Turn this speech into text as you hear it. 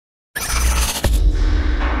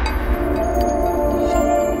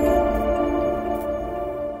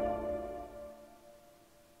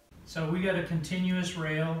we got a continuous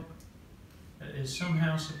rail that is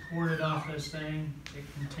somehow supported off this thing. It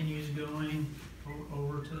continues going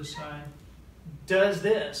over to the side. Does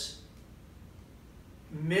this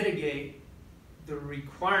mitigate the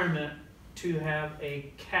requirement to have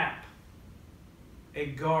a cap,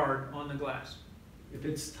 a guard on the glass? If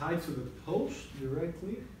it's tied to the post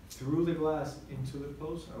directly through the glass into the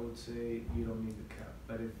post, I would say you don't need the cap.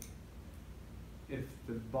 But if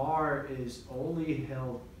the bar is only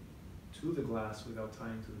held to the glass without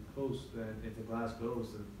tying to the post, then if the glass goes,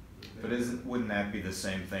 then wouldn't that be the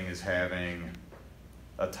same thing as having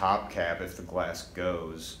a top cap? If the glass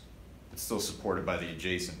goes, it's still supported by the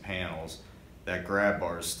adjacent panels. That grab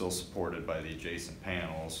bar is still supported by the adjacent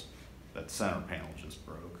panels. That center panel just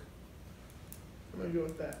broke. I'm gonna go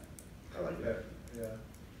with that. I like that. yeah.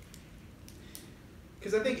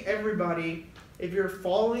 Because I think everybody, if you're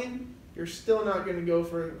falling, you're still not going to go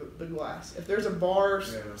for the glass. If there's a bar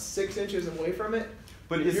 6 inches away from it,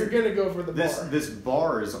 but you're going to go for the bar. This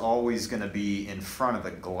bar is always going to be in front of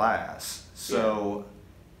the glass, so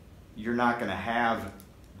you're not going to have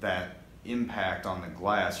that impact on the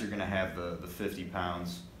glass. You're going to have the 50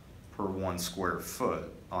 pounds per 1 square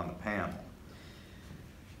foot on the panel.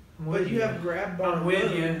 But you have grab bar. I'm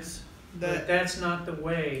with you. But that's not the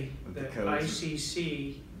way that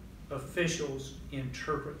ICC officials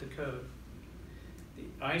interpret the code. The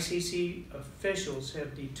ICC officials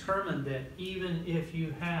have determined that even if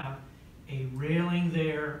you have a railing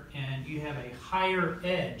there and you have a higher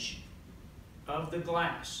edge of the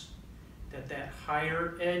glass, that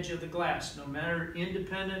higher edge of the glass, no matter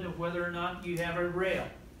independent of whether or not you have a rail,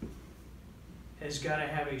 has got to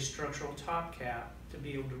have a structural top cap to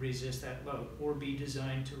be able to resist that load, or be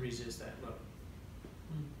designed to resist that load.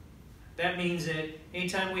 That means that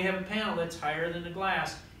anytime we have a panel that's higher than the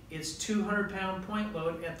glass, it's 200-pound point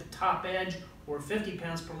load at the top edge, or 50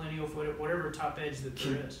 pounds per lineal foot at whatever top edge that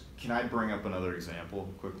there is. Can I bring up another example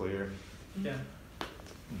quickly here? Yeah.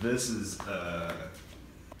 This is,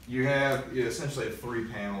 you essentially have 3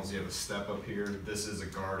 panels. You have a step up here. This is a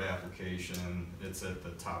guard application. It's at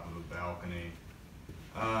the top of the balcony.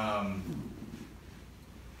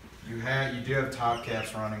 You do have top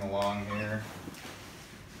caps running along here.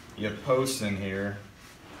 You have posts in here.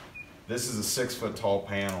 This is a 6 foot tall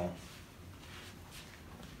panel.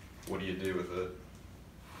 What do you do with it?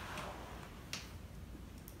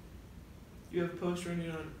 You have posts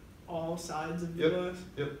running on all sides of the glass?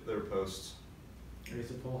 Yep, they're posts.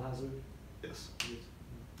 Is it a pole hazard? Yes.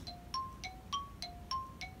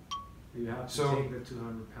 You have to take the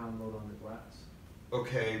 200-pound load on the glass.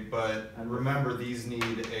 Okay, but remember, these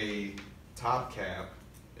need a top cap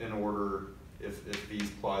in order, if these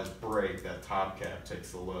plies break, that top cap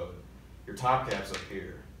takes the load. Your top cap's up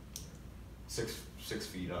here, 6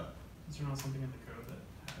 feet up. Is there not something in the code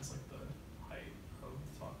that has like the height of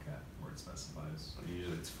the top cap where it specifies?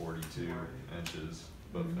 Usually it's 42 inches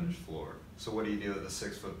above finished floor. So what do you do with a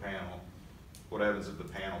 6 foot panel? What happens if the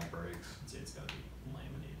panel breaks? It's got to be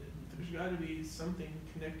laminated. There's got to be something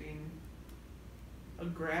connecting a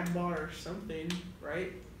grab bar or something,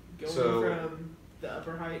 right? Going from the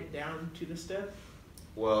upper height down to the step?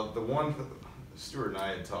 Well, Stuart and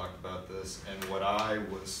I had talked about this, and what I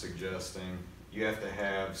was suggesting, you have to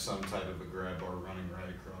have some type of a grab bar running right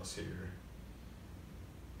across here.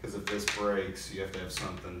 Because if this breaks, you have to have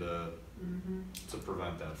something to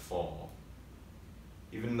prevent that fall.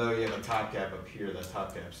 Even though you have a top cap up here, that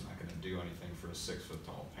top cap's not going to do anything for a 6 foot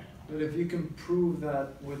tall panel. But if you can prove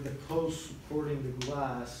that with the post supporting the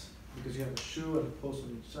glass, because you have a shoe and a post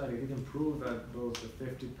on each side, if you can prove that both the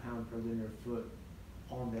 50-pound per linear foot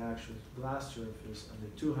on the actual glass surface and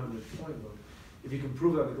the 200 point load, if you can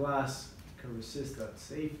prove that the glass can resist that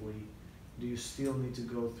safely, do you still need to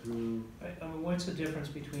go through? I mean, what's the difference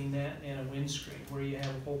between that and a windscreen, where you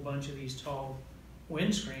have a whole bunch of these tall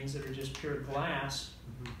windscreens that are just pure glass?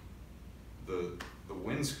 The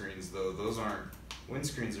windscreens, though, those aren't,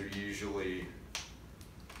 windscreens are usually,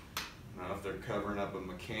 I don't know if they're covering up a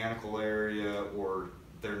mechanical area, or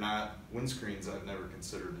they're not, windscreens I've never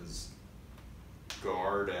considered as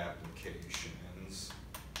guard applications.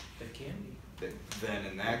 They can be. Then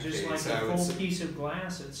in that just case, like I a would full say, piece of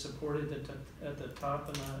glass that's supported at the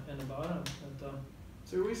top and the bottom.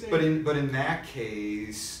 So are we saying? but in that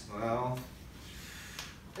case, well,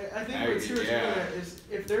 I think what Stuart's getting at is,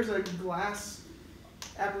 if there's a glass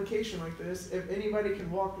application like this, if anybody can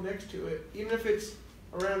walk next to it, even if it's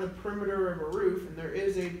around the perimeter of a roof and there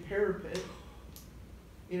is a parapet,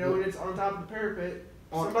 you know, and it's on top of the parapet,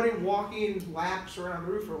 somebody walking laps around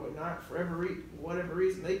the roof or whatnot, for whatever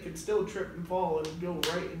reason, they could still trip and fall and go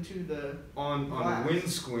right into the on wind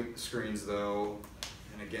screens though,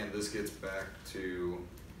 and again, this gets back to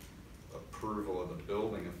approval of the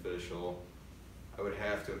building official. I would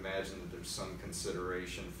have to imagine that there's some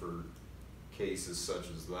consideration for cases such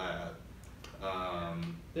as that.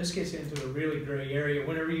 This gets into a really gray area.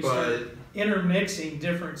 Whenever you start intermixing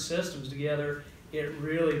different systems together, it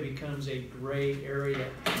really becomes a gray area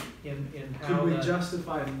in how. Could we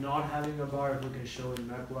justify not having a bar if we can show in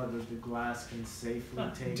MEPLA that the glass can safely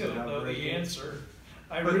take it out? I don't know the answer.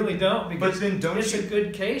 I really don't, because then don't it's a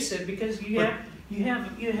good case because you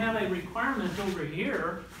have a requirement over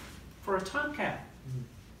here for a top cap.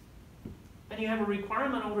 And you have a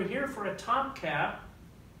requirement over here for a top cap.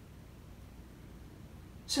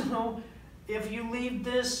 So if you leave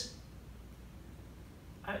this,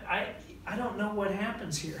 I don't know what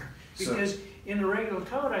happens here. Because in the regular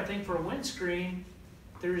code, I think for a windscreen,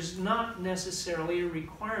 there's not necessarily a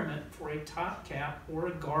requirement for a top cap or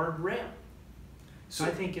a guardrail. So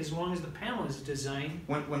I think as long as the panel is designed.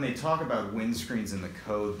 When they talk about windscreens in the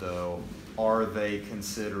code, though, are they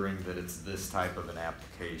considering that it's this type of an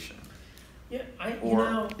application? Yeah,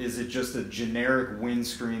 or is it just a generic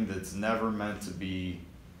windscreen that's never meant to be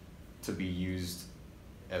used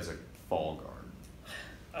as a fall guard?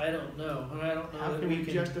 I don't know. I don't know. How can we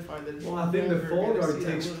justify that? Well, I think the fall guard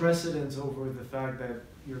takes precedence over the fact that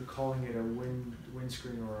you're calling it a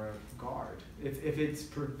windscreen or a guard. If it's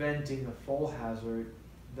preventing a fall hazard,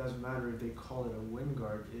 it doesn't matter if they call it a wind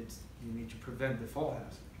guard. You need to prevent the fall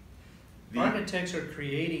hazard. Architects are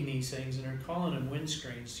creating these things and they're calling them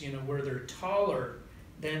windscreens, where they're taller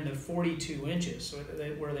than the 42 inches, so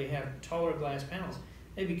where they have taller glass panels.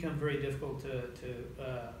 They become very difficult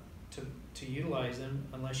to utilize them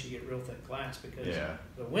unless you get real thick glass, because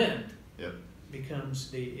the wind becomes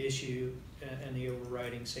the issue and the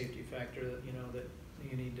overriding safety factor that that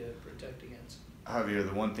you need to protect against. Javier,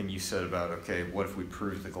 the one thing you said about, okay, what if we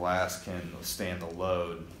prove the glass can withstand the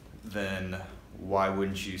load, then why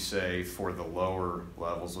wouldn't you say for the lower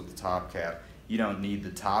levels with the top cap, you don't need the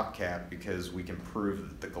top cap because we can prove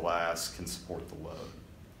that the glass can support the load?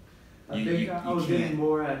 I think I was getting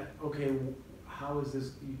more at, okay, how is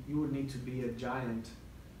this, you would need to be a giant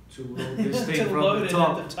to load this thing from the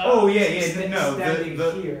top. Oh yeah, no,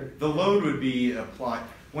 the load would be applied,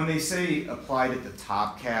 when they say applied at the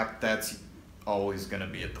top cap, that's always going to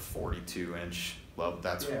be at the 42-inch level.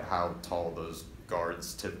 That's how tall those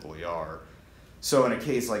guards typically are. So in a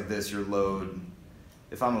case like this, your load,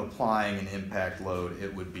 if I'm applying an impact load,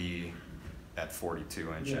 it would be at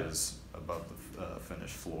 42 inches above the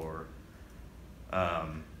finished floor. But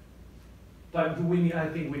I think we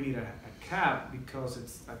need a cap because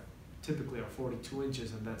it's typically a 42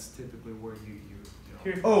 inches, and that's typically where you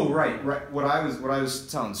know. Oh, right. What I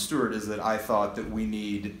was telling Stuart is that I thought that we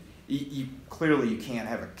need. Clearly, you can't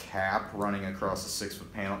have a cap running across a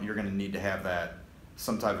 6-foot panel. You're going to need to have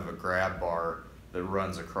some type of a grab bar that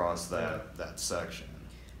runs across that section.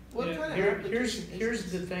 What kind of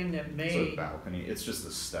here's the thing that may. It's a balcony. It's just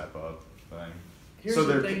a step up thing. Here's so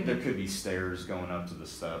there the could be stairs going up to the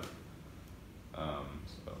step.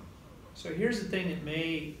 So here's the thing that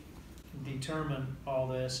may determine all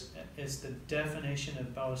this is the definition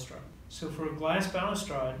of balustrade. So for a glass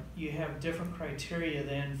balustrade, you have different criteria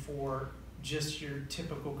than for just your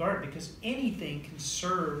typical guard, because anything can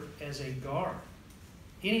serve as a guard.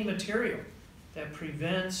 Any material that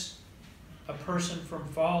prevents a person from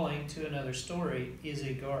falling to another story is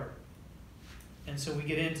a guard. And so we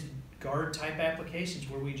get into guard type applications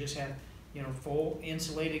where we just have full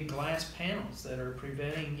insulated glass panels that are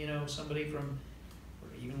preventing somebody from, or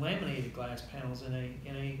even laminated glass panels in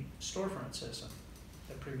a storefront system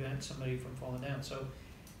that prevent somebody from falling down. So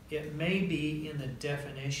it may be in the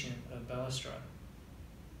definition of balustrade.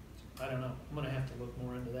 I don't know. I'm going to have to look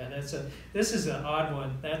more into that. This is an odd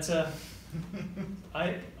one.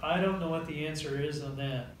 I don't know what the answer is on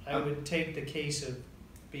that. I would take the case of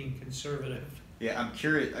being conservative. Yeah, I'm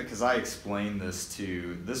curious because I explained this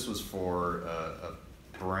was for a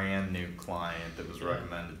brand new client that was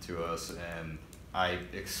recommended to us, and I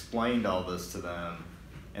explained all this to them,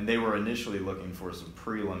 and they were initially looking for some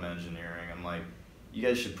prelim engineering. I'm like, you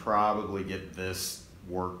guys should probably get this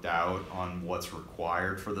worked out on what's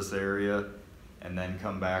required for this area, and then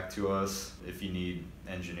come back to us if you need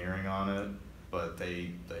engineering on it. But they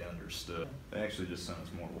understood. They actually just sent us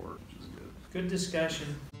more work, which is good. Good discussion.